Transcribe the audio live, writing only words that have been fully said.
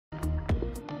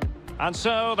And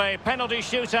so the penalty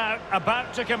shootout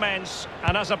about to commence.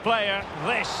 And as a player,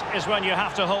 this is when you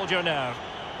have to hold your nerve.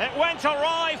 It went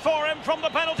awry for him from the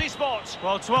penalty spot.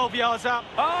 Well, 12 yards up.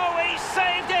 Oh, he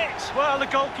saved it! Well, the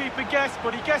goalkeeper guessed,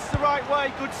 but he guessed the right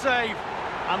way. Good save.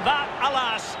 And that,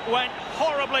 alas, went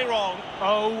horribly wrong.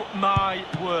 Oh, my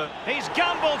word. He's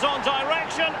gambled on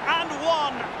direction and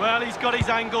won. Well, he's got his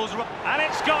angles. And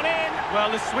it's gone in.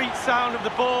 Well, the sweet sound of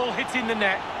the ball hitting the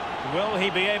net. Will he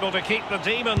be able to keep the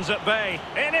demons at bay?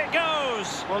 In it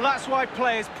goes! Well, that's why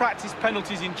players practice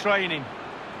penalties in training.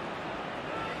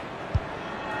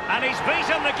 And he's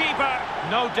beaten the keeper.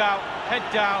 No doubt. Head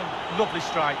down. Lovely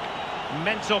strike.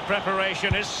 Mental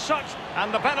preparation is such...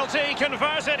 And the penalty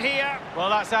converted here. Well,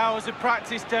 that's hours of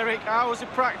practice, Derek. Hours of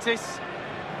practice.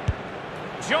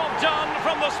 Job done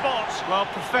from the spot. Well,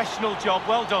 professional job.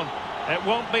 Well done. It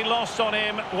won't be lost on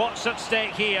him what's at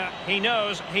stake here. He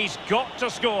knows he's got to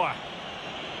score.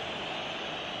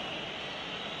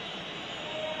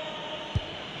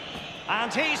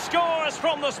 And he scores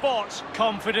from the spot.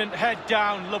 Confident, head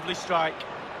down, lovely strike.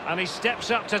 And he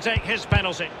steps up to take his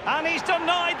penalty. And he's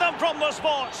denied them from the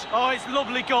spot. Oh, it's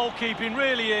lovely goalkeeping,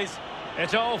 really is.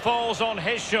 It all falls on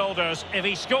his shoulders. If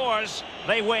he scores,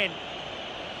 they win.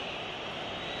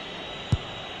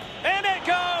 In it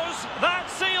goes! That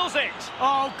seals it!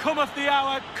 Oh, cometh the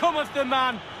hour, cometh the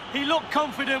man. He looked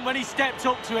confident when he stepped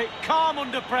up to it, calm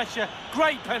under pressure.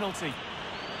 Great penalty.